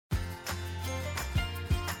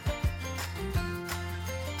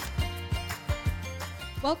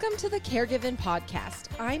Welcome to the Caregiving Podcast.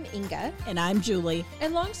 I'm Inga. And I'm Julie.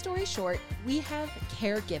 And long story short, we have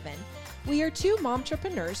Caregiving. We are two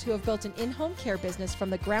momtrepreneurs who have built an in-home care business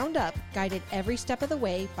from the ground up, guided every step of the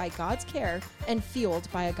way by God's care and fueled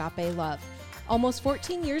by agape love. Almost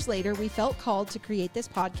 14 years later, we felt called to create this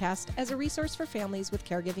podcast as a resource for families with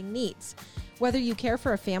caregiving needs. Whether you care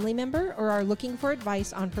for a family member or are looking for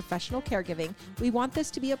advice on professional caregiving, we want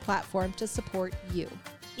this to be a platform to support you.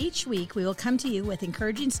 Each week, we will come to you with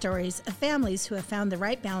encouraging stories of families who have found the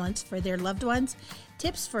right balance for their loved ones,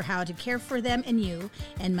 tips for how to care for them and you,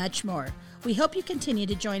 and much more. We hope you continue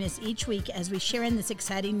to join us each week as we share in this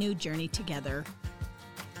exciting new journey together.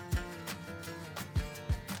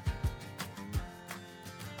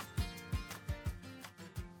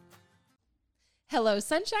 Hello,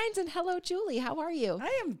 Sunshines, and hello, Julie. How are you?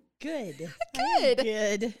 I am good. Good.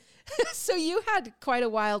 Good. So you had quite a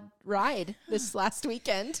wild ride this last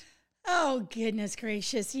weekend. Oh, goodness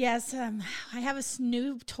gracious. Yes, I have a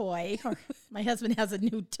new toy, or my husband has a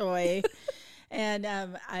new toy, and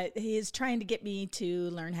he is trying to get me to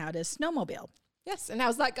learn how to snowmobile. Yes, and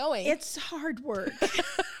how's that going? It's hard work. It's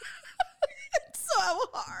so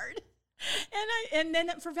hard. And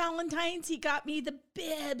then for Valentine's, he got me the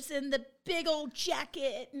bibs and the big old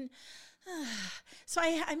jacket, and so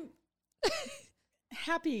I'm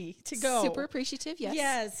happy to go. Super appreciative,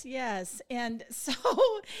 yes. Yes. And so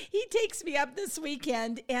he takes me up this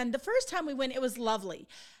weekend, and the first time we went, it was lovely.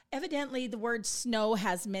 Evidently, the word snow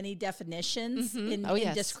has many definitions in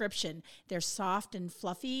description. There's soft and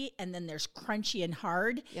fluffy, and then there's crunchy and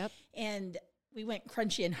hard. Yep. And we went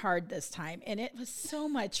crunchy and hard this time, and it was so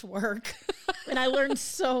much work. And I learned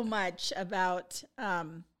so much about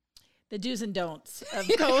the do's and don'ts of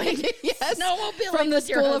going snowmobiling from the with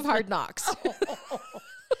your School of husband. Hard Knocks.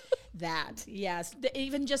 That, yes.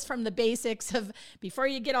 Even just from the basics of before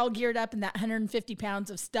you get all geared up in that 150 pounds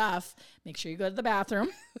of stuff, make sure you go to the bathroom.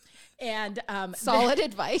 And solid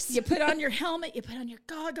advice. You put on your helmet, you put on your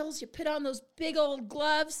goggles, you put on those big old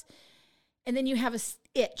gloves, and then you have a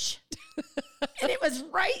itch. And it was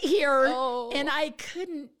right here, and I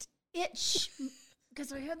couldn't itch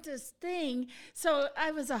because I had this thing. So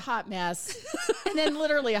I was a hot mess. And then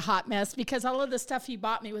literally a hot mess because all of the stuff he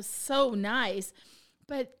bought me was so nice.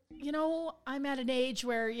 But, I'm at an age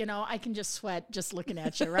where, I can just sweat just looking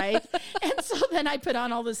at you, right? And so then I put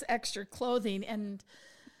on all this extra clothing, and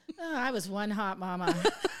I was one hot mama.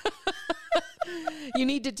 You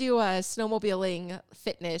need to do a snowmobiling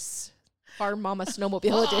fitness Farm Mama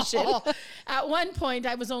Snowmobile Edition. At one point,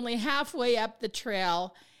 I was only halfway up the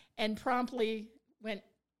trail and promptly went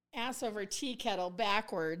ass over tea kettle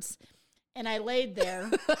backwards. And I laid there.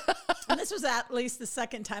 And this was at least the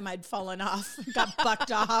second time I'd fallen off, got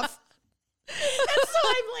bucked off. And so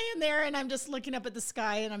I'm laying there and I'm just looking up at the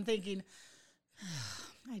sky and I'm thinking,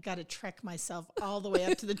 I got to trek myself all the way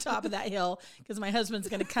up to the top of that hill because my husband's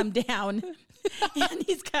going to come down and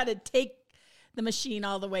he's got to take the machine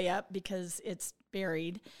all the way up because it's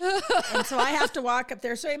buried. And so I have to walk up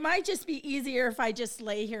there. So it might just be easier if I just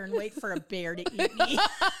lay here and wait for a bear to eat me.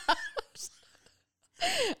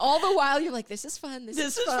 All the while you're like, this is fun. This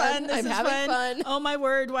is fun. I'm having fun. Oh my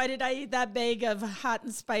word. Why did I eat that bag of hot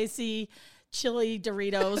and spicy chili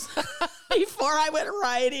Doritos before I went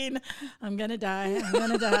riding? I'm going to die.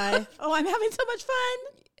 Oh, I'm having so much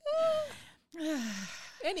fun.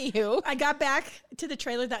 Anywho, I got back to the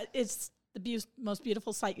trailer. That is the most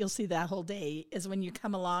beautiful sight you'll see that whole day is when you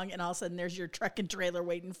come along and all of a sudden there's your truck and trailer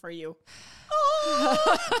waiting for you.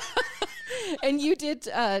 Oh. And you did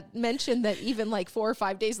mention that even like 4 or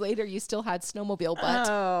 5 days later, you still had snowmobile butt.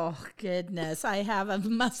 Oh, goodness. I have a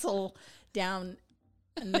muscle down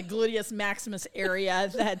in the gluteus maximus area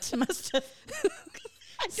that must have...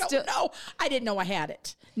 I don't know. I didn't know I had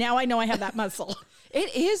it. Now I know I have that muscle.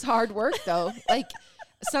 It is hard work, though. Like...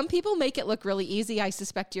 Some people make it look really easy. I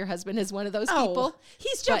suspect your husband is one of those people.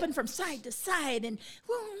 He's jumping from side to side. And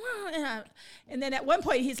then at one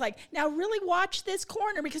point he's like, now really watch this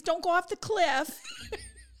corner because don't go off the cliff.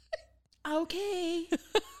 Okay.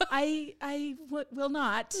 I will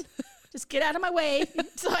not. Just get out of my way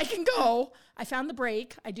so I can go. I found the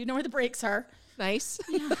brake. I do know where the brakes are. Nice.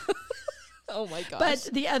 Yeah. Oh, my gosh. But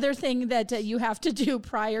the other thing that you have to do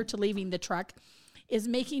prior to leaving the truck is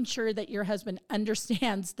making sure that your husband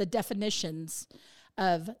understands the definitions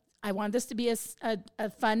of, I want this to be a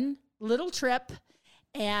fun little trip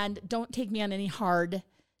and don't take me on any hard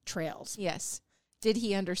trails. Yes. Did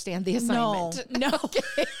he understand the assignment? No.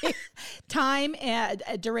 Okay. Time and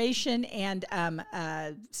duration and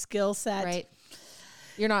skill set. Right.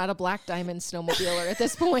 You're not a Black Diamond snowmobiler at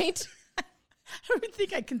this point. I don't even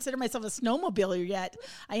think I consider myself a snowmobiler yet.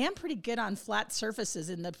 I am pretty good on flat surfaces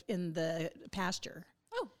in the pasture.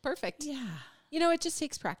 Oh, perfect. Yeah. You know, it just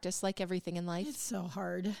takes practice like everything in life. It's so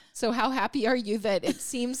hard. So how happy are you that it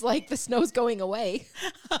seems like the snow's going away?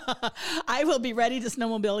 I will be ready to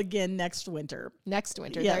snowmobile again next winter. Next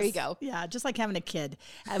winter. Yes. There you go. Yeah, just like having a kid.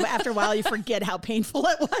 After a while, you forget how painful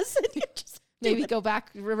it was. And you just Maybe go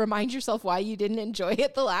back, remind yourself why you didn't enjoy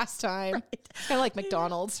it the last time. Right. It's kind of like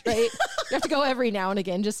McDonald's, right? You have to go every now and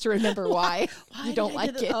again just to remember why you don't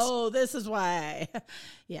like it. Oh, this is why.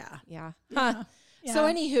 Yeah. Yeah. Yeah. Huh. Yeah. So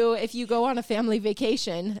anywho, if you go on a family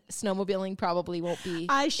vacation, snowmobiling probably won't be.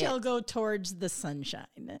 I shall go towards the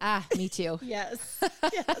sunshine. Me too. Yes.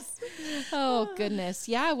 Yes. Oh, goodness.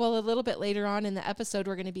 Yeah. Well, a little bit later on in the episode,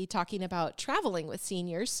 we're going to be talking about traveling with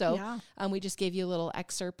seniors. So we just gave you a little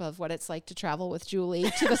excerpt of what it's like to travel with Julie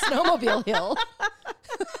to the snowmobile hill.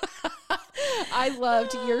 I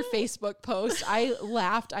loved your Facebook post. I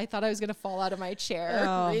laughed. I thought I was going to fall out of my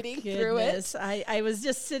chair reading through it. I was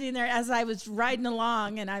just sitting there as I was riding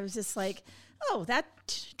along, and I was just like, oh, that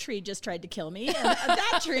tree just tried to kill me. And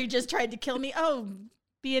that tree just tried to kill me. Oh,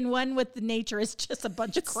 being one with the nature is just a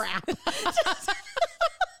bunch of crap.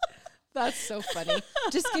 That's so funny.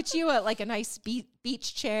 Just get you a nice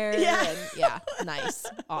beach chair. Yeah. And nice.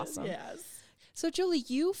 Awesome. Yes. So Julie,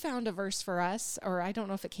 you found a verse for us, or I don't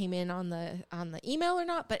know if it came in on the email or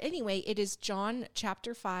not, but anyway, it is John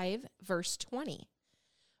chapter 5, verse 20.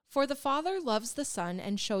 For the Father loves the Son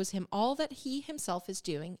and shows him all that he himself is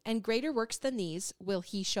doing, and greater works than these will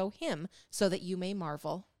he show him, so that you may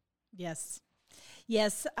marvel. Yes.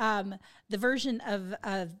 Yes. The version of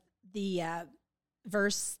the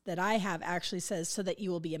verse that I have actually says, so that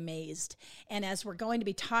you will be amazed. And as we're going to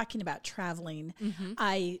be talking about traveling,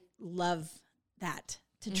 I love that,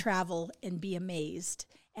 to travel and be amazed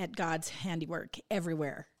at God's handiwork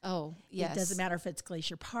everywhere. Oh, yes. It doesn't matter if it's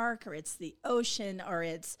Glacier Park or it's the ocean or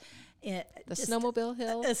it's the snowmobile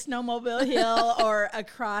hill. A snowmobile hill or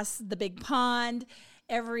across the big pond.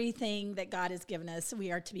 Everything that God has given us,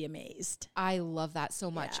 we are to be amazed. I love that so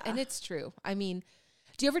much. Yeah. And it's true. I mean,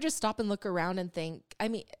 do you ever just stop and look around and think,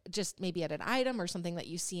 just maybe at an item or something that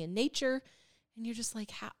you see in nature, and you're just like,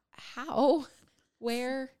 how,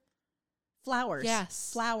 where? Flowers. Yes.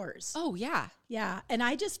 Flowers. Oh, yeah. Yeah. And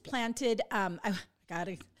I just planted, I got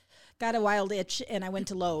a wild itch, and I went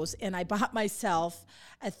to Lowe's and I bought myself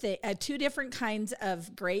two different kinds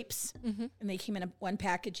of grapes, and they came in one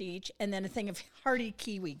package each, and then a thing of hardy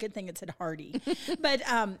kiwi. Good thing it said hardy. But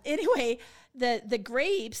anyway, the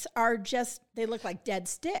grapes are just, they look like dead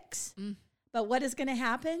sticks. But what is going to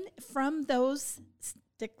happen from those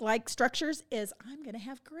stick-like structures is I'm going to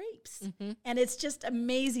have grapes. And it's just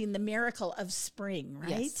amazing, the miracle of spring,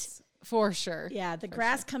 right? Yes, for sure. Yeah, the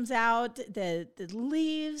grass comes out, the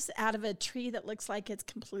leaves out of a tree that looks like it's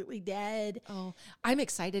completely dead. Oh, I'm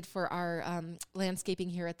excited for our landscaping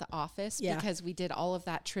here at the office because we did all of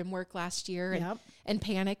that trim work last year and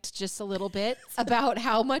panicked just a little bit about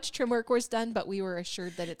how much trim work was done, but we were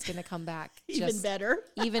assured that it's going to come back even better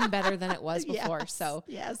than it was before. Yes, so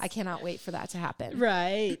yes. I cannot wait for that to happen.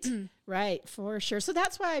 Right, right, for sure. So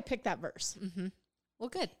that's why I picked that verse. Well,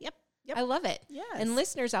 good. Yep. I love it. Yes. And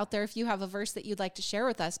listeners out there, if you have a verse that you'd like to share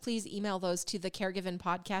with us, please email those to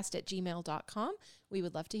thecaregivenpodcast@gmail.com. We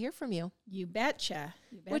would love to hear from you. You betcha.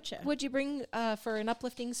 Would you bring for an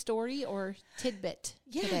uplifting story or tidbit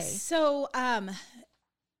today? So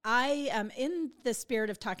I am in the spirit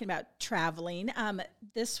of talking about traveling.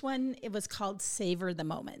 This one, it was called Savor the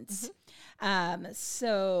Moments.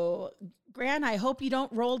 So Gran, I hope you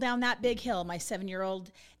don't roll down that big hill. My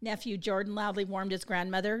 7-year-old nephew, Jordan, loudly warned his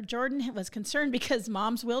grandmother. Jordan was concerned because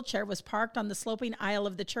Mom's wheelchair was parked on the sloping aisle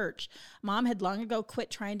of the church. Mom had long ago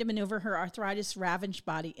quit trying to maneuver her arthritis-ravaged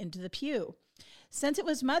body into the pew. Since it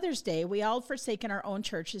was Mother's Day, we all had forsaken our own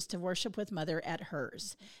churches to worship with Mother at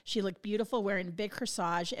hers. She looked beautiful wearing a big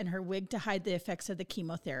corsage and her wig to hide the effects of the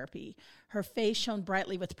chemotherapy. Her face shone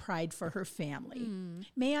brightly with pride for her family.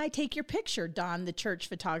 May I take your picture? Don, the church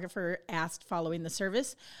photographer, asked following the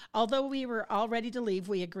service. Although we were all ready to leave,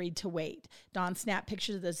 we agreed to wait. Don snapped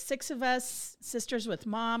pictures of the 6 of us, sisters with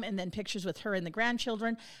Mom, and then pictures with her and the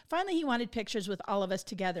grandchildren. Finally, he wanted pictures with all of us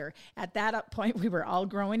together. At that point, we were all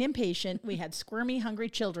growing impatient. We had squirmy, hungry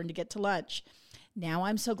children to get to lunch. Now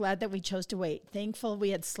I'm so glad that we chose to wait. Thankful we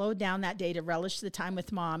had slowed down that day to relish the time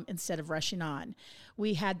with Mom instead of rushing on.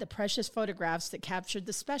 We had the precious photographs that captured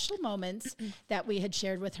the special moments that we had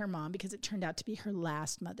shared with her mom because it turned out to be her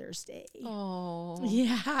last Mother's Day. Oh.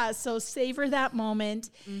 Yeah, so savor that moment.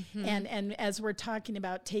 And as we're talking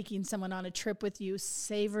about taking someone on a trip with you,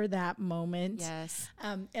 savor that moment. Yes.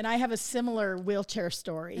 And I have a similar wheelchair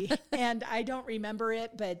story, and I don't remember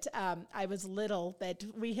it, but I was little, but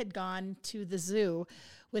we had gone to the zoo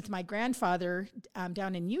with my grandfather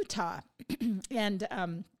down in Utah, and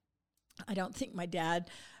I don't think my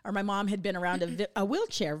dad or my mom had been around a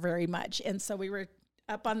wheelchair very much, and so we were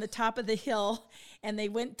up on the top of the hill, and they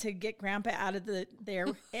went to get Grandpa out of there,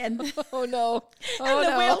 and Oh no! and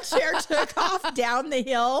the wheelchair took off down the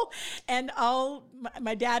hill, and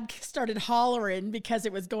my dad started hollering because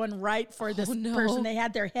it was going right for this person. They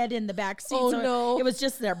had their head in the back seat, so it was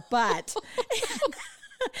just their butt.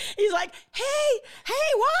 He's like, hey,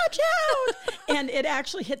 watch out. And it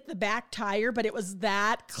actually hit the back tire, but it was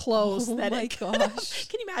that close. Oh that my gosh.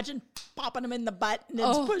 Can you imagine popping them in the butt and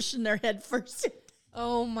it's pushing their head first?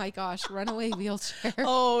 Oh my gosh, runaway wheelchair.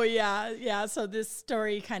 Oh, yeah. So this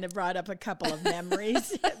story kind of brought up a couple of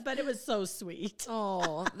memories, but it was so sweet.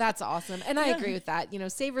 Oh, that's awesome. And I agree with that.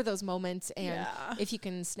 Savor those moments. And if you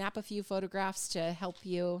can snap a few photographs to help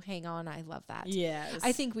you hang on, I love that. Yes.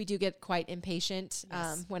 I think we do get quite impatient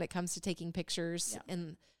when it comes to taking pictures.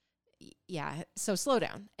 And so slow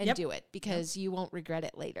down and do it because you won't regret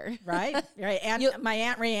it later. Right. And my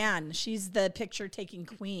Aunt Rayanne, she's the picture taking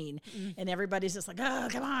queen, and everybody's just like, oh,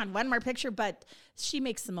 come on, one more picture. But she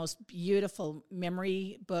makes the most beautiful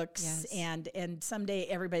memory books, and someday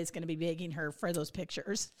everybody's going to be begging her for those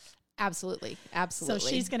pictures. Absolutely. So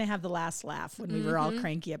she's going to have the last laugh when we were all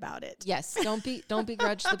cranky about it. Yes. Don't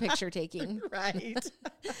begrudge the picture taking. Right.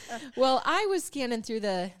 Well, I was scanning through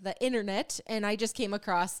the internet and I just came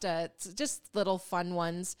across just little fun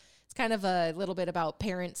ones. It's kind of a little bit about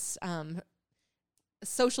parents'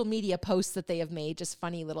 social media posts that they have made, just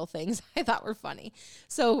funny little things I thought were funny.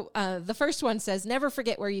 So the first one says, never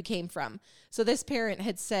forget where you came from. So this parent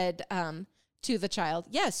had said to the child,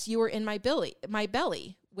 yes, you were in my belly.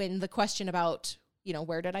 When the question about,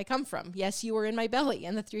 where did I come from? Yes, you were in my belly.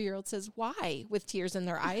 And the 3-year-old says, why? With tears in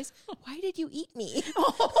their eyes. Why did you eat me?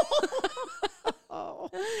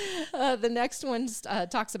 The next one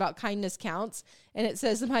talks about kindness counts. And it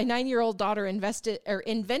says, my 9-year-old daughter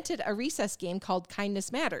invented a recess game called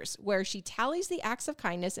Kindness Matters, where she tallies the acts of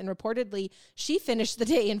kindness, and reportedly she finished the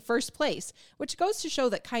day in first place, which goes to show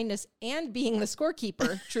that kindness and being the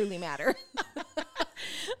scorekeeper truly matter.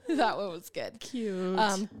 That one was good. Cute.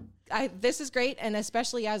 This is great, and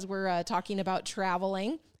especially as we're talking about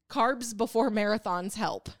traveling, carbs before marathons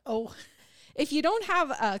help. Oh, if you don't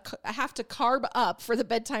have to carb up for the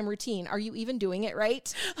bedtime routine, are you even doing it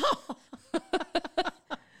right?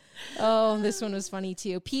 Oh, this one was funny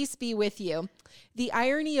too. Peace be with you. The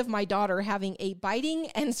irony of my daughter having a biting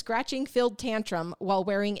and scratching filled tantrum while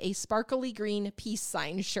wearing a sparkly green peace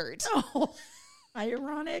sign shirt. Oh.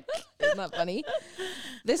 Ironic. Isn't that funny?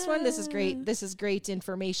 This is great. This is great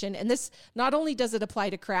information. And this, not only does it apply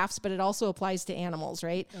to crafts, but it also applies to animals,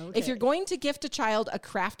 right? Okay. If you're going to gift a child a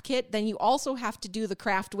craft kit, then you also have to do the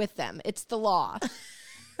craft with them. It's the law.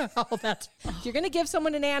 If you're going to give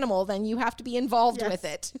someone an animal, then you have to be involved with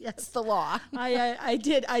it. Yes. It's the law. I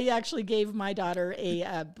did. I actually gave my daughter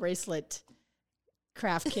a bracelet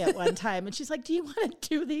craft kit one time. And she's like, do you want to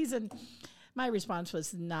do these? And my response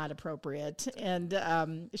was not appropriate,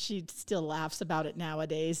 and she still laughs about it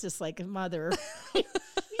nowadays, just like, mother,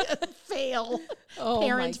 fail,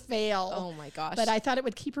 parent fail. Oh my gosh. But I thought it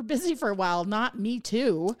would keep her busy for a while, not me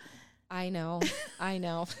too. I know.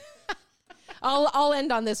 I'll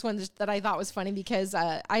end on this one that I thought was funny because,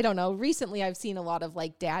 I don't know, recently I've seen a lot of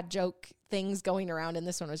like dad joke things going around, and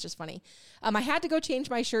this one was just funny. I had to go change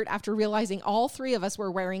my shirt after realizing all 3 of us were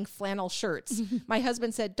wearing flannel shirts. My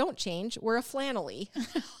husband said, don't change, we're a flannelly.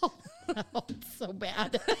 Oh, so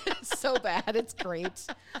bad. So bad. It's great.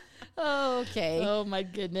 Okay. Oh my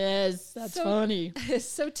goodness. That's funny.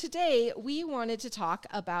 So today we wanted to talk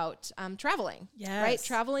about traveling, right?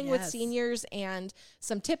 Traveling with seniors and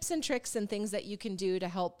some tips and tricks and things that you can do to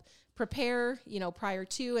help prepare, prior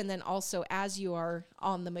to, and then also as you are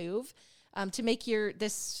on the move, to make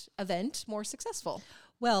this event more successful.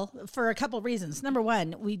 Well, for a couple of reasons. Number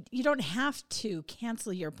one, you don't have to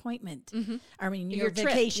cancel your appointment. Mm-hmm. I mean, your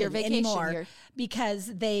vacation anymore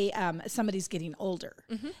because somebody's getting older.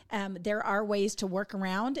 Mm-hmm. There are ways to work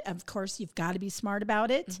around. Of course, you've got to be smart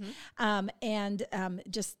about it. Mm-hmm. And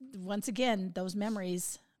just once again, those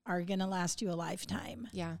memories are going to last you a lifetime.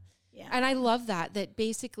 Yeah. Yeah. And I love that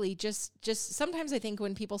basically just sometimes I think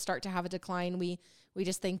when people start to have a decline, we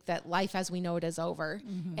just think that life as we know it is over,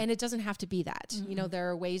 and it doesn't have to be that. You know, there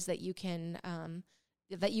are ways that you can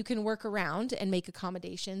work around and make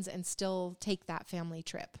accommodations and still take that family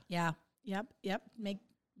trip. Yeah. Yep.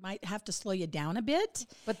 Might have to slow you down a bit.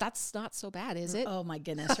 But that's not so bad, is it? Oh my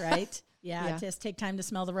goodness, right? Yeah. Just take time to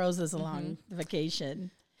smell the roses along the vacation.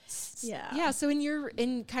 Yeah. So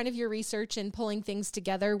in kind of your research and pulling things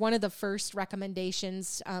together, one of the first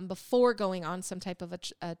recommendations before going on some type of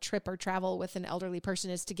a trip or travel with an elderly person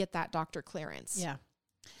is to get that doctor clearance. Yeah.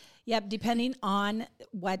 Yep. Depending on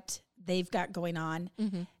what they've got going on,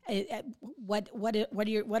 what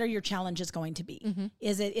are your challenges going to be?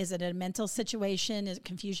 Is it a mental situation? Is it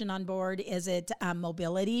confusion on board? Is it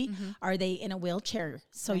mobility? Are they in a wheelchair?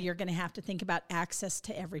 So you're going to have to think about access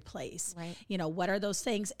to every place. Right. You know, what are those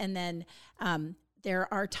things? And then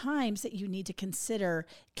there are times that you need to consider,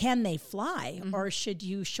 can they fly or should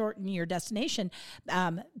you shorten your destination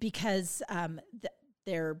because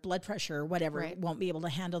their blood pressure or whatever won't be able to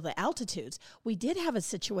handle the altitudes. We did have a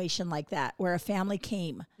situation like that where a family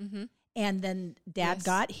came and then dad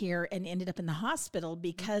got here and ended up in the hospital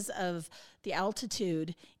because of the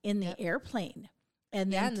altitude in the airplane.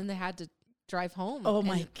 And then they had to drive home. Oh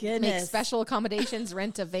my goodness. Make special accommodations,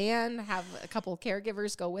 rent a van, have a couple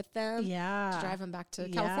caregivers go with them. Yeah. To drive them back to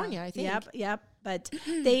California, I think. Yep. But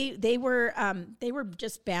they were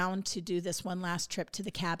just bound to do this one last trip to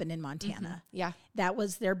the cabin in Montana. Yeah. That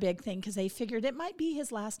was their big thing because they figured it might be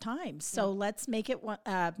his last time. So let's make it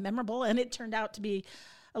memorable. And it turned out to be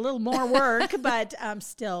a little more work, but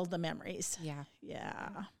still the memories. Yeah.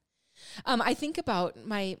 I think about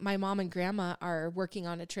my mom and grandma are working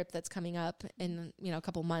on a trip that's coming up in, a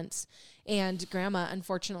couple months, and grandma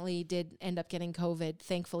unfortunately did end up getting COVID.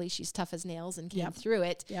 Thankfully, she's tough as nails and came through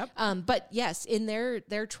it. But yes, in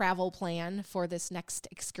their travel plan for this next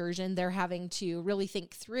excursion, they're having to really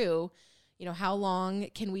think through, how long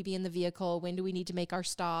can we be in the vehicle? When do we need to make our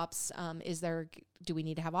stops? Do we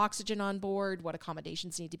need to have oxygen on board? What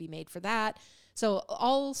accommodations need to be made for that? So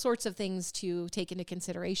all sorts of things to take into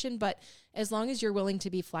consideration, but as long as you're willing to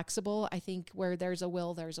be flexible, I think where there's a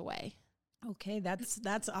will, there's a way. Okay,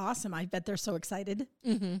 that's awesome. I bet they're so excited.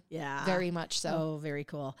 Yeah, very much so. Oh, very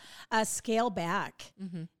cool. Scale back,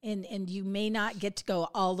 and you may not get to go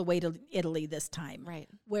all the way to Italy this time. Right?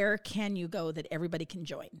 Where can you go that everybody can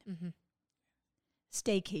join?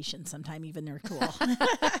 Staycation sometime, even they're cool.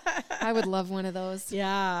 I would love one of those.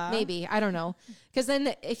 Yeah. Maybe. I don't know. Because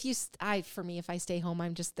then if I stay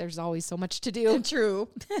home, there's always so much to do. True.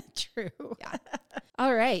 Yeah.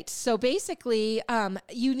 All right. So basically,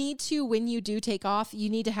 you need to, when you do take off, you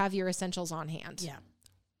need to have your essentials on hand. Yeah.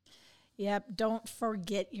 Yep. Don't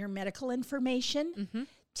forget your medical information.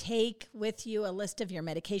 Take with you a list of your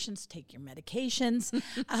medications. Take your medications.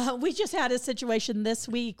 We just had a situation this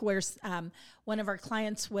week where one of our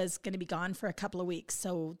clients was going to be gone for a couple of weeks.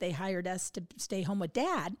 So they hired us to stay home with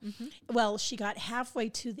dad. Well, she got halfway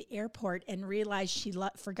to the airport and realized she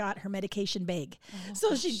forgot her medication bag.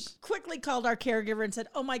 So she quickly called our caregiver and said,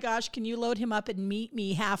 "Oh my gosh, can you load him up and meet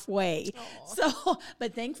me halfway?"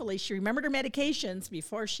 But thankfully she remembered her medications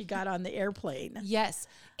before she got on the airplane. Yes.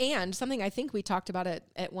 And something I think we talked about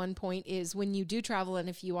at one point is when you do travel, and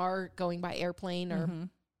if you are going by airplane or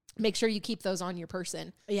make sure you keep those on your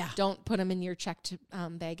person. Yeah. Don't put them in your checked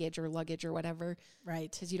baggage or luggage or whatever.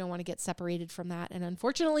 Right. Because you don't want to get separated from that. And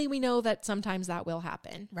unfortunately, we know that sometimes that will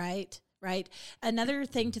happen. Right. Another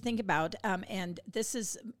thing to think about, and this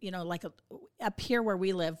is, like up here where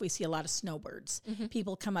we live, we see a lot of snowbirds.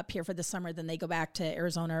 People come up here for the summer, then they go back to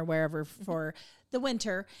Arizona or wherever for the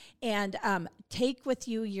winter. And take with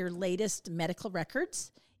you your latest medical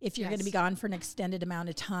records if you're going to be gone for an extended amount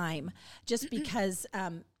of time, just because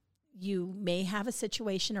you may have a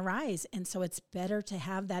situation arise. And so it's better to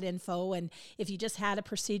have that info. And if you just had a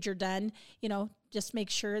procedure done, just make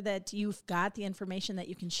sure that you've got the information that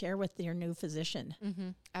you can share with your new physician.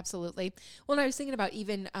 Absolutely. Well, and I was thinking about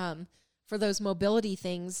even for those mobility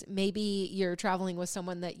things, maybe you're traveling with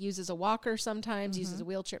someone that uses a walker sometimes, uses a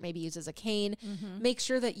wheelchair, maybe uses a cane. Make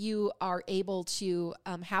sure that you are able to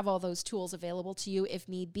have all those tools available to you if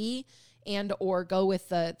need be, and or go with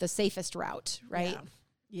the safest route, right?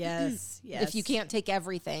 Yes. If you can't take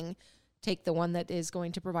everything, take the one that is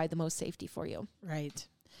going to provide the most safety for you.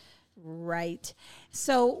 Right.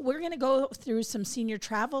 So we're going to go through some senior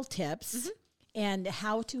travel tips and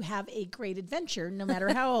how to have a great adventure no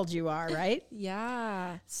matter how old you are, right?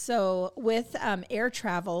 Yeah. So with air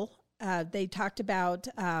travel, they talked about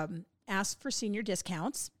ask for senior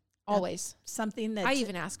discounts. Always. Something that I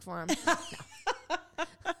even ask for them.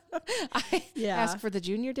 I Yeah. ask for the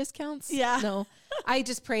junior discounts. Yeah. No, I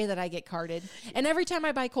just pray that I get carded. And every time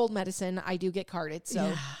I buy cold medicine, I do get carded. So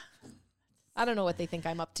Yeah. I don't know what they think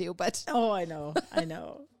I'm up to, but Oh, I know.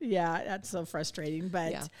 Yeah, that's so frustrating.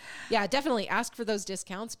 But yeah, definitely ask for those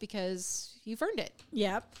discounts because you've earned it.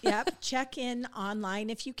 Yep. Check in online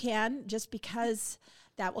if you can, just because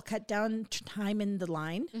that will cut down time in the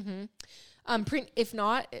line.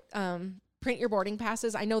 Print your boarding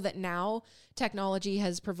passes. I know that now technology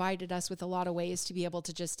has provided us with a lot of ways to be able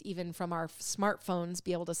to just, even from our smartphones,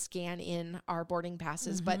 be able to scan in our boarding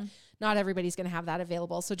passes, but not everybody's going to have that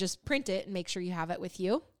available. So just print it and make sure you have it with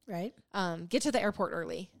you. Right. Get to the airport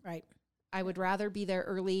early. Right. I would rather be there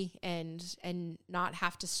early and not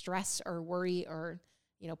have to stress or worry or,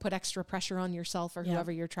 put extra pressure on yourself or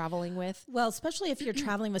whoever you're traveling with. Well, especially if you're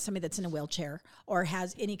traveling with somebody that's in a wheelchair or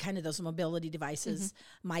has any kind of those mobility devices.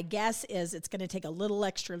 My guess is it's going to take a little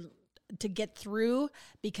extra to get through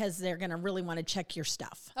because they're going to really want to check your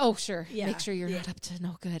stuff. Oh, sure. Yeah. Make sure you're not up to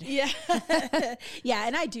no good. Yeah. Yeah.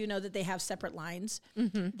 And I do know that they have separate lines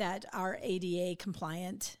that are ADA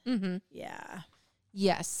compliant. Yeah.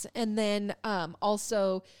 Yes. And then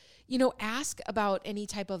also, ask about any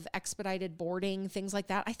type of expedited boarding, things like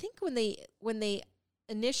that. I think when they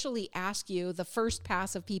initially ask you, the first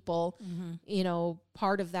pass of people,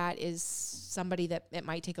 part of that is somebody that it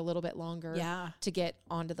might take a little bit longer to get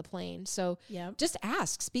onto the plane. So just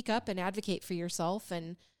ask, speak up and advocate for yourself.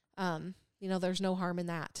 And, there's no harm in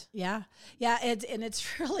that. Yeah. Yeah. And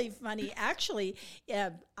it's really funny. Actually,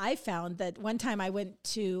 I found that one time I went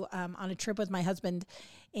to on a trip with my husband,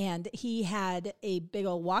 and he had a big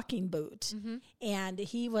old walking boot, and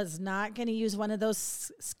he was not going to use one of those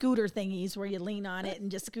scooter thingies where you lean on it and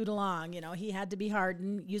just scoot along. He had to be hard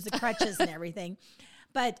and use the crutches and everything.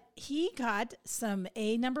 But he got some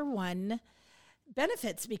 #1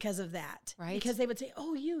 benefits because of that. Right. Because they would say,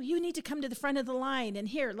 oh, you need to come to the front of the line, and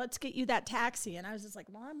here, let's get you that taxi. And I was just like,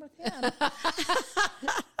 well, I'm with him.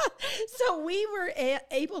 So we were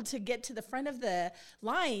able to get to the front of the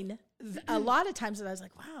line a lot of times, and I was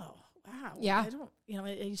like, wow. Yeah. I don't,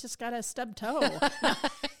 he's just got a stub toe.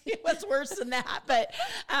 It was worse than that. But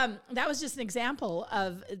that was just an example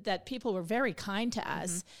of that people were very kind to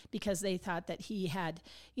us because they thought that he had,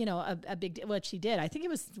 a big, which he did. I think it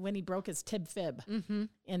was when he broke his tib fib.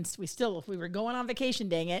 And we were going on vacation,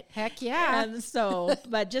 dang it. Heck yeah. And so,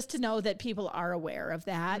 but just to know that people are aware of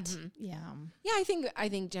that. Yeah. Yeah, I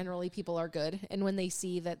think generally people are good. And when they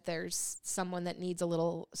see that there's someone that needs a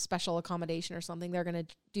little special accommodation or something, they're going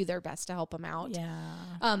to do their best to help them out. Yeah.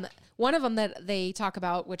 One of them that they talk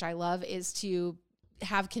about, which I love, is to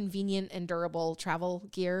have convenient and durable travel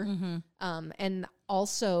gear. And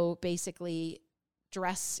also basically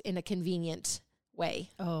dress in a convenient way.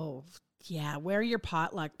 Oh, yeah. Wear your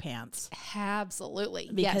potluck pants. Absolutely.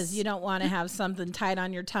 Because you don't want to have something tight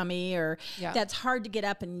on your tummy or Yeah. that's hard to get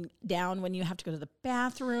up and down when you have to go to the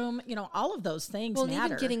bathroom. All of those things matter.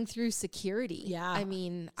 Even getting through security. Yeah. I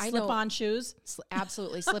mean, I Slip know. on shoes.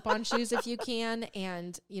 Absolutely. Slip on shoes if you can.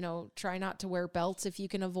 And, try not to wear belts if you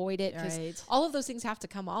can avoid it. Because Right. all of those things have to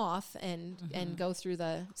come off and go through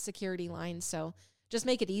the security line. So just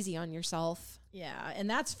make it easy on yourself. Yeah. And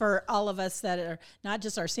that's for all of us that are not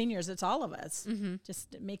just our seniors, it's all of us.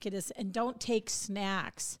 Just make it and don't take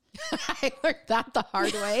snacks. I learned that the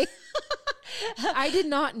hard way. I did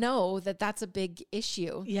not know that that's a big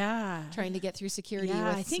issue. Yeah. Trying to get through security Yeah.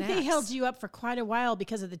 with I think snacks. they held you up for quite a while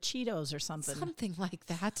because of the Cheetos or something. Something like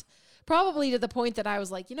that. Probably to the point that I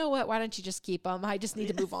was like, you know what? Why don't you just keep them? I just need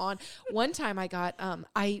to move on. One time I got,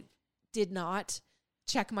 I did not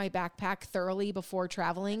check my backpack thoroughly before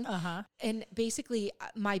traveling. And basically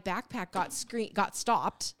my backpack got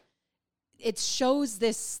stopped. It shows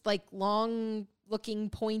this like long looking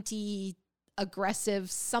pointy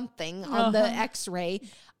aggressive something on the x-ray.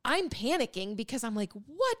 I'm panicking because I'm like,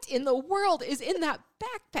 what in the world is in that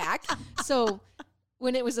backpack? So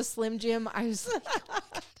when it was a Slim Jim, I was like, oh my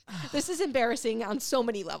God, this is embarrassing on so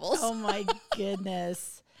many levels. Oh my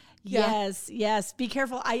goodness. Yeah. Yes. Be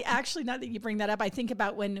careful. I actually, now that you bring that up, I think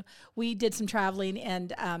about when we did some traveling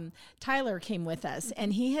and Tyler came with us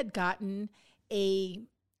and he had gotten a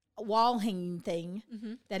wall hanging thing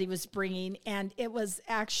that he was bringing. And it was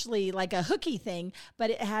actually like a hooky thing,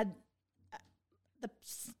 but it had the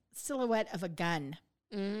silhouette of a gun.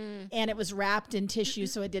 And it was wrapped in tissue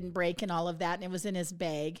so it didn't break and all of that. And it was in his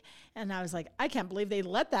bag. And I was like, I can't believe they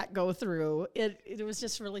let that go through. It was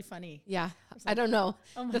just really funny. Yeah. I don't know.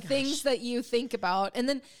 Oh my the gosh. things that you think about. And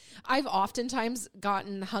then I've oftentimes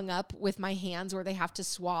gotten hung up with my hands where they have to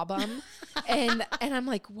swab them. and I'm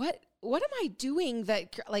like, what am I doing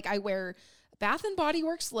that, like I wear Bath and Body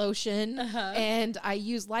Works lotion, and I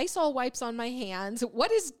use Lysol wipes on my hands.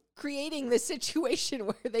 What is creating this situation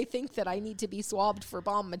where they think that I need to be swabbed for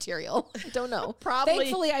bomb material? I don't know. Probably.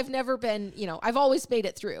 Thankfully, I've never been, I've always made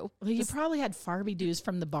it through. Well, you probably had Farby dues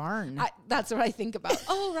from the barn. That's what I think about.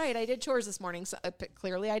 Oh, right. I did chores this morning. So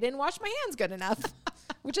clearly I didn't wash my hands good enough,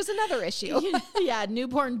 which is another issue. Yeah,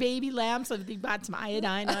 newborn baby lamb. So you got some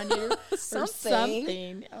iodine on you.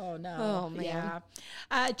 Something. Oh, no. Oh, man.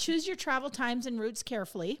 Yeah. Choose your travel times and routes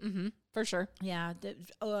carefully. Mm-hmm, for sure. Yeah.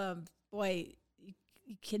 Boy,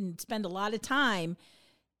 you can spend a lot of time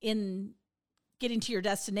in getting to your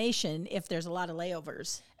destination if there's a lot of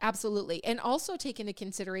layovers. Absolutely. And also take into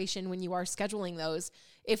consideration when you are scheduling those,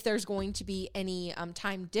 if there's going to be any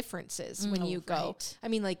time differences when you go. Right. I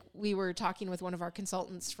mean, like we were talking with one of our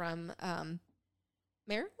consultants from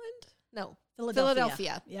Maryland? No.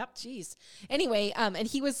 Philadelphia. Yep. Jeez. Anyway, and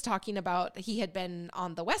he was talking about he had been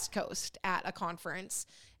on the West Coast at a conference,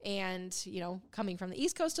 and coming from the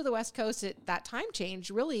East Coast to the West Coast, that time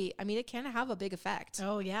change really, I mean, it can have a big effect.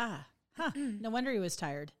 Oh yeah. Huh. No wonder he was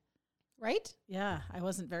tired. Right? Yeah, I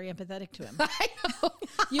wasn't very empathetic to him. I know.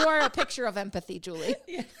 You are a picture of empathy, Julie.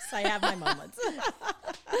 Yes, I have my moments.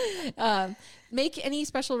 Make any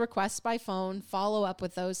special requests by phone. Follow up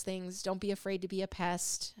with those things. Don't be afraid to be a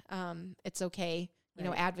pest. It's okay.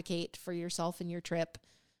 Right. Advocate for yourself and your trip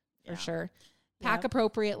for Yeah. sure. Pack Yep.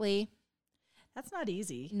 appropriately. That's not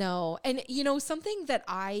easy. No. And, something that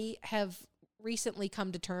I have recently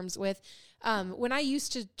come to terms with, when I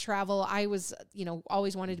used to travel, I was,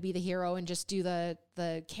 always wanted to be the hero and just do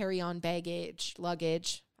the carry-on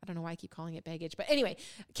luggage. I don't know why I keep calling it baggage, but anyway,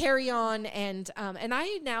 carry on. And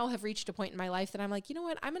I now have reached a point in my life that I'm like, you know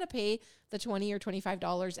what? I'm going to pay the $20 or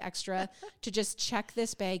 $25 extra to just check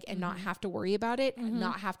this bag and not have to worry about it,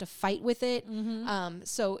 not have to fight with it.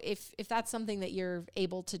 So if that's something that you're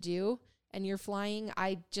able to do and you're flying,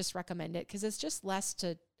 I just recommend it because it's just less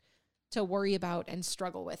to worry about and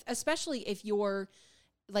struggle with, especially if you're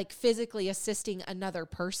like physically assisting another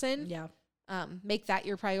person. Yeah. Make that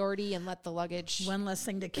your priority and let the luggage. One less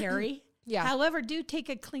thing to carry. Yeah. However, do take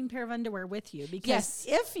a clean pair of underwear with you because Yes.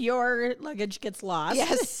 if your luggage gets lost.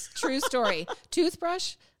 Yes. True story.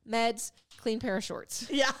 Toothbrush, meds, clean pair of shorts.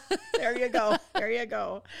 Yeah. There you go. There you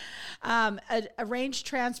go. Arrange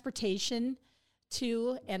transportation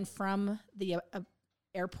to and from the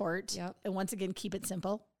airport. Yep. And once again, keep it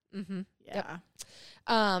simple. Mm-hmm. Yeah.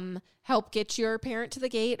 Yep. Help get your parent to the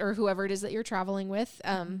gate or whoever it is that you're traveling with.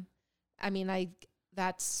 I mean,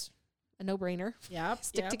 that's a no-brainer. Yep.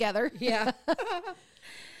 Stick together. Yeah.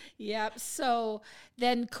 Yep. So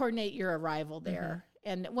then coordinate your arrival there.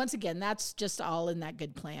 And once again, that's just all in that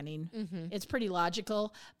good planning. It's pretty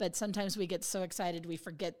logical, but sometimes we get so excited we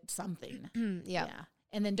forget something. Yeah.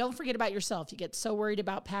 And then don't forget about yourself. You get so worried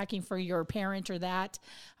about packing for your parent or that,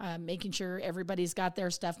 making sure everybody's got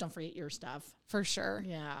their stuff. Don't forget your stuff. For sure.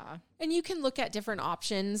 Yeah. And you can look at different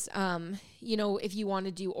options. If you want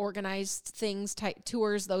to do organized things,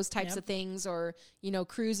 tours, those types of things, or,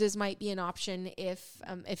 cruises might be an option if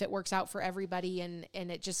it works out for everybody and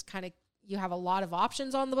it just kind of, you have a lot of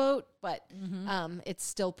options on the boat, but it's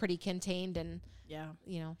still pretty contained and,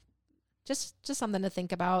 just something to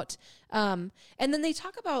think about. And then they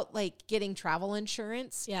talk about like getting travel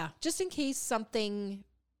insurance. Yeah. Just in case something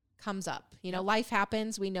comes up, life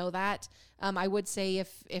happens. We know that. I would say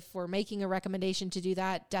if we're making a recommendation to do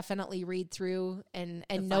that, definitely read through and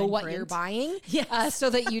know what you're buying. Yes. So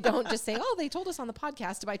that you don't just say, oh, they told us on the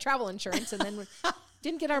podcast to buy travel insurance and then we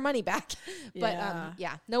didn't get our money back. But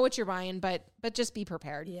know what you're buying, but just be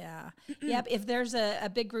prepared. Yeah. Yep. If there's a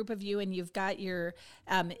big group of you and you've got your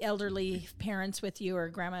elderly parents with you or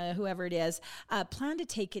grandma, whoever it is, plan to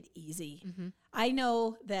take it easy. I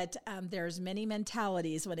know that there's many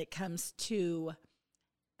mentalities when it comes to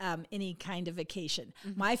any kind of vacation.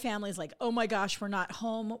 My family's like, oh my gosh, we're not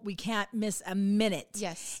home. We can't miss a minute.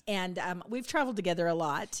 Yes. And we've traveled together a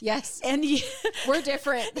lot. Yes. And we're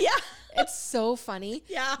different. Yeah. It's so funny.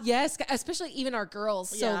 Yeah. Yes. Especially even our girls.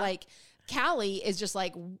 So Yeah. like Callie is just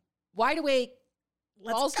like wide awake,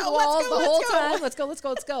 balls to the let's walls go, the let's whole go. time.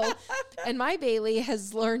 Let's go. And my Bailey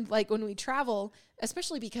has learned, like, when we travel,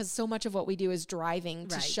 especially because so much of what we do is driving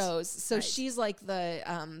to Right. shows. So Right. she's like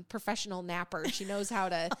the professional napper. She knows how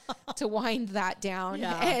to wind that down.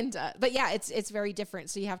 Yeah. And but yeah, it's very different.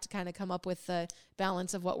 So you have to kind of come up with the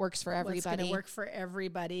balance of what works for everybody. What's going to work for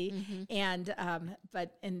everybody.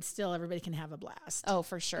 And still everybody can have a blast. Oh,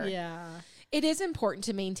 for sure. Yeah. It is important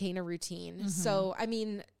to maintain a routine. So, I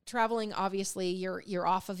mean, traveling, obviously you're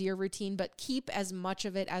off of your routine, but keep as much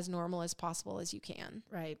of it as normal as possible as you can.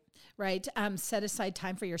 Right. Right. Set aside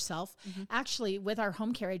time for yourself. Actually, with our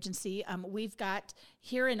home care agency, we've got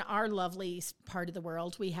here in our lovely part of the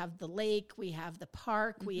world, we have the lake, we have the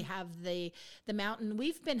park, we have the mountain.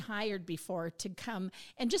 We've been hired before to come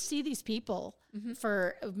and just see these people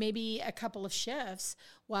for maybe a couple of shifts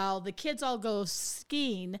while the kids all go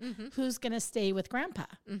skiing. Who's going to stay with grandpa?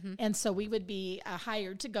 And so we would be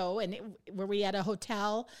hired to go, and were we at a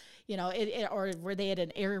hotel, you know, or were they at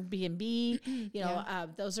an Airbnb? You know,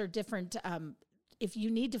 those are different. If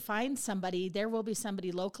you need to find somebody, there will be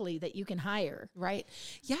somebody locally that you can hire. Right.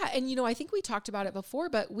 Yeah. And, you know, I think we talked about it before,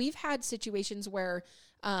 but we've had situations where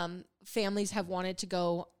families have wanted to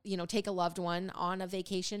go, you know, take a loved one on a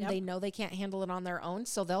vacation. They know they can't handle it on their own,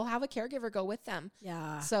 so they'll have a caregiver go with them.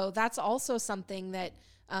 Yeah. So that's also something that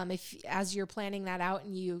if as you're planning that out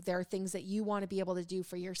and there are things that you want to be able to do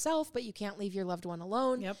for yourself, but you can't leave your loved one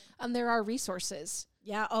alone. There are resources.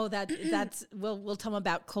 Yeah. Oh, that's we'll tell them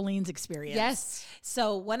about Colleen's experience. Yes.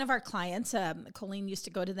 So one of our clients, Colleen used to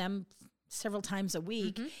go to them several times a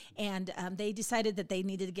week, and they decided that they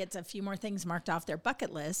needed to get a few more things marked off their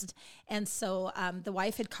bucket list. And so the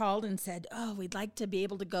wife had called and said, "Oh, we'd like to be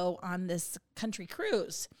able to go on this country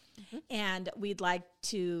cruise, and we'd like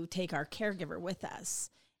to take our caregiver with us.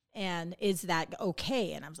 And is that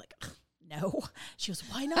okay?" And I was like, "No." She goes,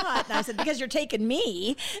 "Why not?" And I said, "Because you're taking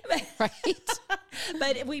me." Right.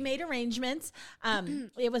 But we made arrangements.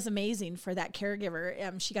 It was amazing for that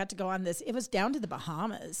caregiver. She got to go on this. It was down to the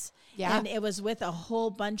Bahamas. Yeah. And it was with a whole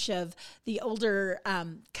bunch of the older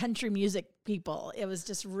country music people. It was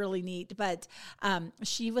just really neat. But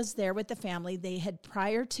she was there with the family. They had,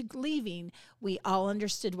 prior to leaving, we all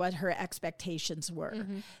understood what her expectations were.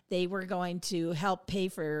 They were going to help pay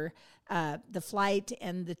for the flight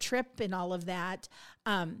and the trip and all of that.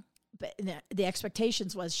 But the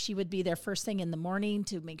expectations was she would be there first thing in the morning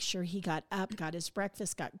to make sure he got up, got his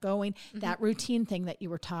breakfast, got going, that routine thing that you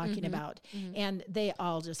were talking about. And they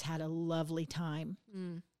all just had a lovely time.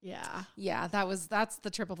 Yeah. Yeah. That's the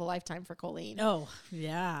trip of a lifetime for Colleen. Oh,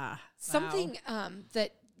 yeah. Something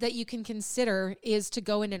that you can consider is to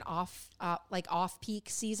go in an off peak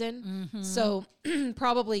season. So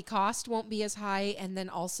probably cost won't be as high. And then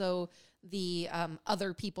also the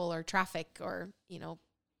other people or traffic or, you know,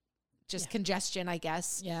 just congestion, I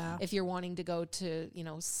guess. Yeah. If you're wanting to go to, you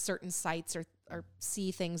know, certain sites or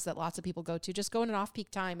see things that lots of people go to, just go in an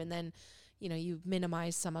off-peak time, and then, you know, you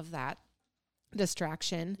minimize some of that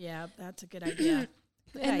distraction. Yeah, that's a good idea.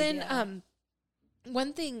 Then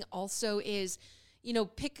one thing also is, you know,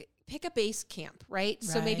 pick a base camp, right?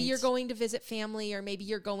 So maybe you're going to visit family, or maybe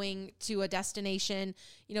you're going to a destination,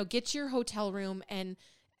 you know, get your hotel room, and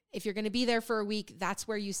if you're going to be there for a week, that's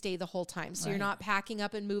where you stay the whole time. So you're not packing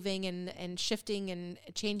up and moving and shifting and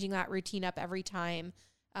changing that routine up every time.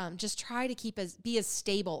 Just try to be as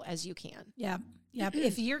stable as you can. Yeah. Yeah.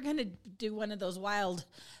 If you're going to do one of those wild,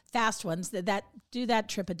 fast ones, do that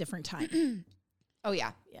trip a different time. Oh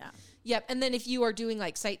yeah. Yeah. Yep. And then if you are doing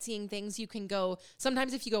like sightseeing things, you can go,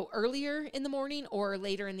 sometimes if you go earlier in the morning or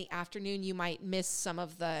later in the afternoon, you might miss some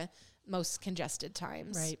of the most congested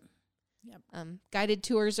times. Right. Yep. Guided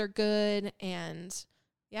tours are good, and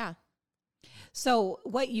yeah. So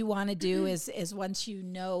what you want to do is once you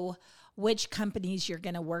know which companies you're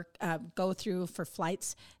going to go through for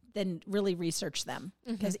flights, then really research them,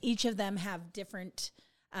 because each of them have different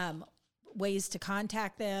ways to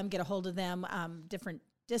contact them, get a hold of them, different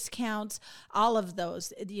discounts, all of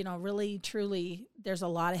those. You know, really, truly, there's a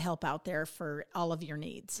lot of help out there for all of your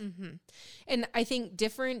needs. And I think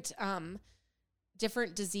different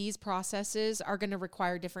disease processes are going to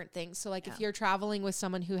require different things. So like if you're traveling with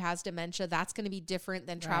someone who has dementia, that's going to be different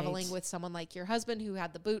than traveling with someone like your husband who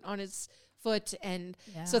had the boot on his foot. And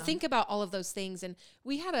so think about all of those things. And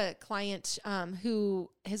we had a client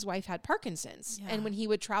who his wife had Parkinson's. And when he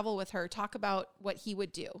would travel with her, talk about what he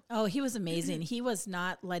would do. Oh, he was amazing. He was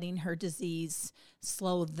not letting her disease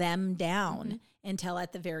slow them down until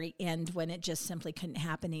at the very end, when it just simply couldn't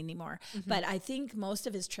happen anymore. But I think most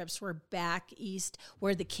of his trips were back east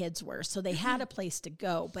where the kids were. So they had a place to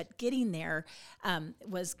go, but getting there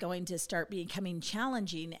was going to start becoming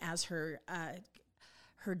challenging as her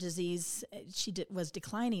disease, was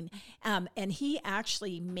declining. And he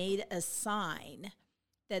actually made a sign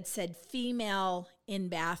that said "female in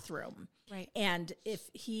bathroom." Right. And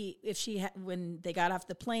when they got off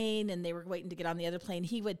the plane and they were waiting to get on the other plane,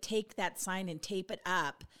 he would take that sign and tape it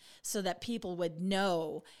up so that people would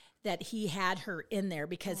know that he had her in there,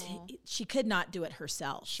 because she could not do it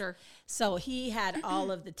herself. Sure. So he had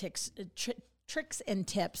all of the tricks and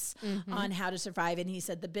tips on how to survive. And he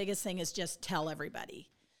said the biggest thing is just tell everybody.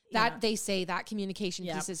 That they say that communication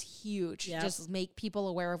Yep. piece is huge. Yep. Just make people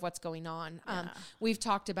aware of what's going on. We've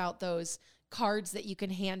talked about those cards that you can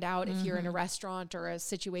hand out if you're in a restaurant or a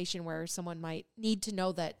situation where someone might need to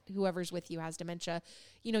know that whoever's with you has dementia.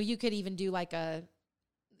 You know, you could even do like a,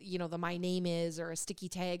 you know, the my name is or a sticky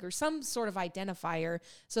tag or some sort of identifier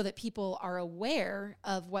so that people are aware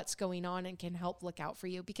of what's going on and can help look out for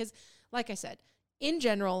you. Because like I said, in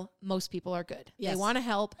general, most people are good. Yes. They want to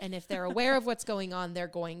help. And if they're aware of what's going on, they're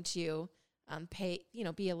going to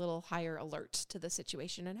be a little higher alert to the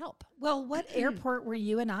situation and help. Well, what airport were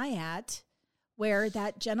you and I at where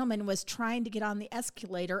that gentleman was trying to get on the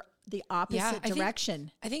escalator the opposite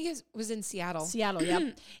direction? I think it was in Seattle. Seattle,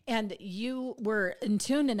 yep. And you were in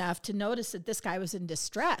tune enough to notice that this guy was in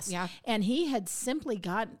distress. Yeah. And he had simply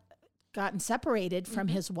gotten separated from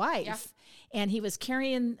his wife. Yeah. And he was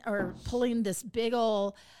carrying or pulling this big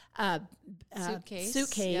old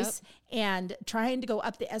suitcase and trying to go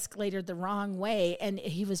up the escalator the wrong way. And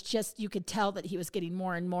he was you could tell that he was getting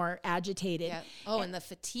more and more agitated. Yeah. Oh, and the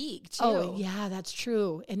fatigue too. Oh, yeah, that's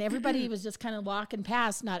true. And everybody was just kind of walking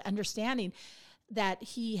past, not understanding that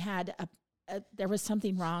he had there was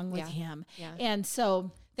something wrong with him. Yeah. And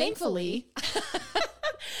so thankfully,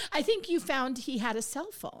 I think you found he had a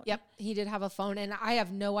cell phone. Yep. He did have a phone, and I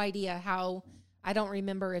have no idea how. I don't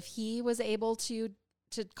remember if he was able to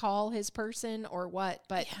call his person or what,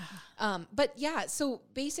 but so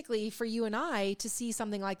basically for you and I to see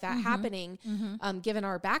something like that happening, given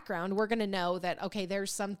our background, we're going to know that, okay,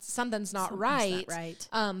 there's something's not right.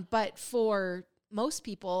 But for most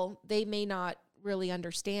people, they may not really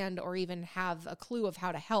understand or even have a clue of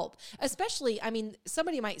how to help. Especially, I mean,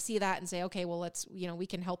 somebody might see that and say, okay, well, we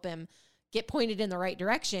can help him get pointed in the right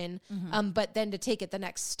direction. But then to take it the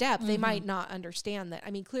next step, they might not understand that. I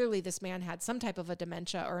mean, clearly this man had some type of a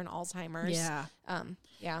dementia or an Alzheimer's.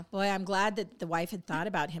 Yeah. Boy, I'm glad that the wife had thought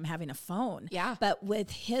about him having a phone. Yeah. But with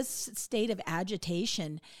his state of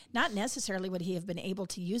agitation, not necessarily would he have been able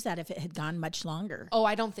to use that if it had gone much longer. Oh,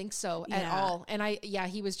 I don't think so at all. And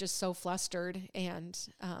he was just so flustered and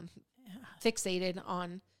fixated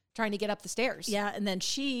on trying to get up the stairs. Yeah, and then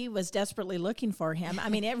she was desperately looking for him. I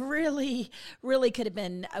mean, it really, really could have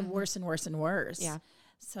been worse and worse and worse. Yeah.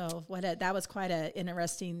 So that was quite an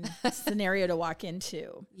interesting scenario to walk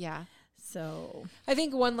into. Yeah. So I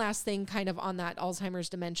think one last thing kind of on that Alzheimer's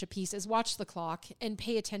dementia piece is watch the clock and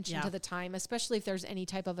pay attention to the time, especially if there's any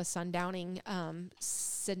type of a sundowning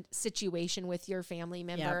situation with your family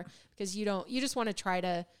member, because you just want to try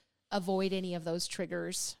to avoid any of those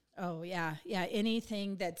triggers. Oh, yeah. Yeah.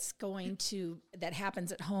 Anything that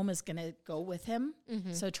happens at home is going to go with him.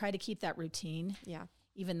 So try to keep that routine. Yeah.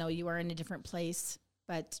 Even though you are in a different place,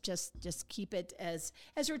 but just keep it as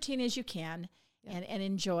routine as you can and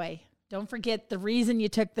enjoy. Don't forget the reason you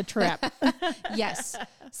took the trip. Yes.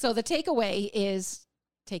 So the takeaway is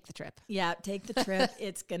take the trip. Yeah. Take the trip.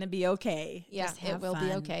 It's going to be okay. Yeah. Just have it will fun.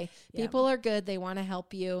 be okay. Yeah. People are good. They want to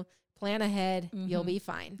help you. Plan ahead. You'll be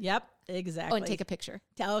fine. Yep. Exactly. Oh, and take a picture.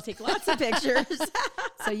 I'll take lots of pictures.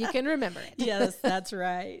 So you can remember it. Yes, that's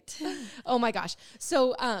right. Oh my gosh.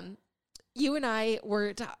 So, you and I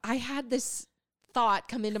I had this thought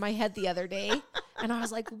come into my head the other day and I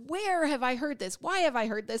was like, where have I heard this? Why have I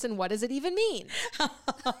heard this? And what does it even mean?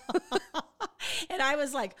 And I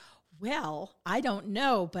was like, well, I don't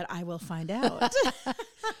know, but I will find out.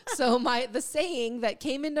 So the saying that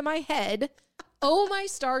came into my head, oh, my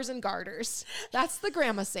stars and garters. That's the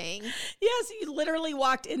grandma saying. Yes, you literally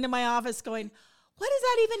walked into my office going, what does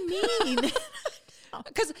that even mean?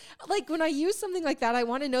 Because like when I use something like that, I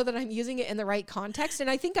want to know that I'm using it in the right context. And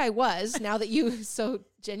I think I was, now that you so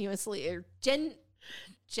generously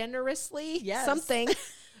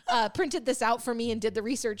printed this out for me and did the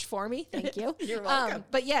research for me. Thank you. You're welcome.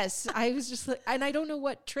 But yes, I was just like, and I don't know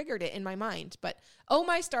what triggered it in my mind, but oh,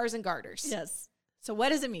 my stars and garters. Yes. So what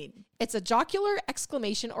does it mean? It's a jocular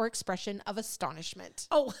exclamation or expression of astonishment.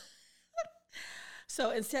 Oh,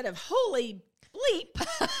 so instead of holy bleep,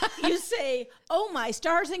 you say, oh, my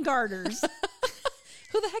stars and garters.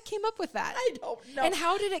 Who the heck came up with that? I don't know. And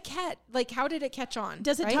how did it catch on?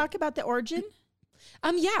 Does it talk about the origin?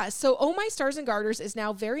 Yeah. So, oh, my stars and garters is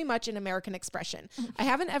now very much an American expression. I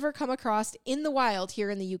haven't ever come across in the wild here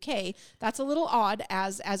in the UK. That's a little odd,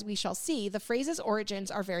 as we shall see. The phrase's origins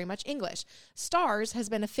are very much English. Stars has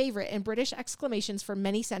been a favorite in British exclamations for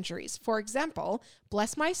many centuries. For example,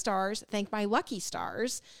 bless my stars, thank my lucky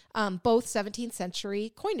stars, both 17th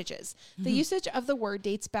century coinages. The usage of the word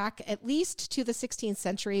dates back at least to the 16th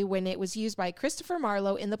century when it was used by Christopher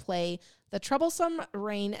Marlowe in the play the troublesome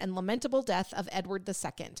reign and lamentable death of Edward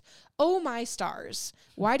II. Oh, my stars,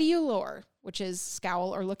 why do you lower, which is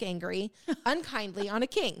scowl or look angry, unkindly on a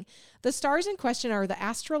king? The stars in question are the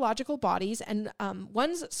astrological bodies, and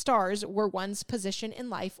one's stars were one's position in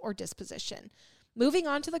life or disposition. Moving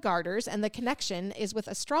on to the garters, and the connection is with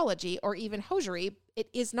astrology or even hosiery. It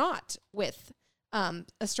is not with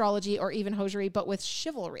astrology or even hosiery, but with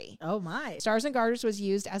chivalry. Oh my. Stars and garters was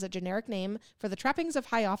used as a generic name for the trappings of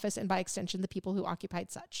high office and by extension, the people who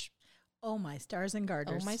occupied such. Oh my stars and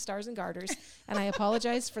garters. Oh my stars and garters. And I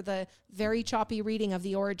apologize for the very choppy reading of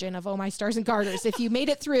the origin of Oh my stars and garters. If you made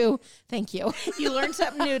it through, thank you. You learned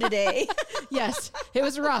something new today. Yes, it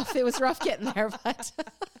was rough. It was rough getting there, but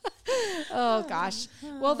oh gosh.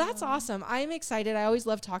 Well, that's awesome. I'm excited. I always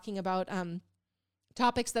love talking about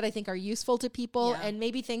topics that I think are useful to people and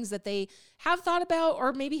maybe things that they have thought about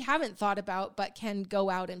or maybe haven't thought about, but can go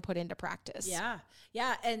out and put into practice. Yeah.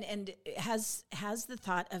 Yeah. And has the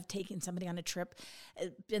thought of taking somebody on a trip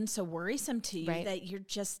been so worrisome to you that you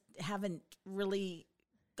just haven't really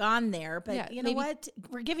gone there? But you know what?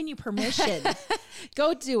 We're giving you permission.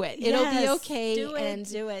 Go do it. It'll be okay. Do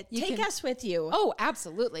it. Take us with you. Oh,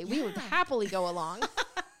 absolutely. We would happily go along.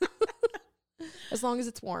 As long as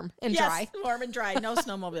it's warm and dry. Warm and dry. No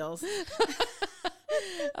snowmobiles.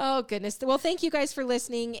 Oh, goodness. Well, thank you guys for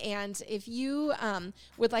listening. And if you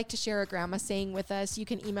would like to share a grandma saying with us, you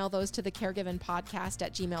can email those to the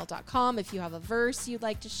caregivenpodcast@gmail.com. If you have a verse you'd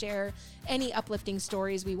like to share, any uplifting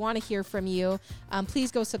stories, we want to hear from you.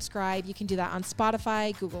 Please go subscribe. You can do that on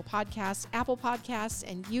Spotify, Google Podcasts, Apple Podcasts,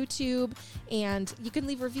 and YouTube. And you can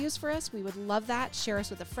leave reviews for us. We would love that. Share us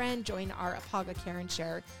with a friend. Join our Apaga Care and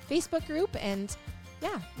Share Facebook group. And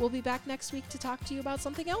yeah, we'll be back next week to talk to you about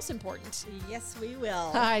something else important. Yes, we will.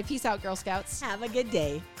 All right. Peace out, Girl Scouts. Have a good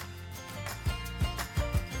day.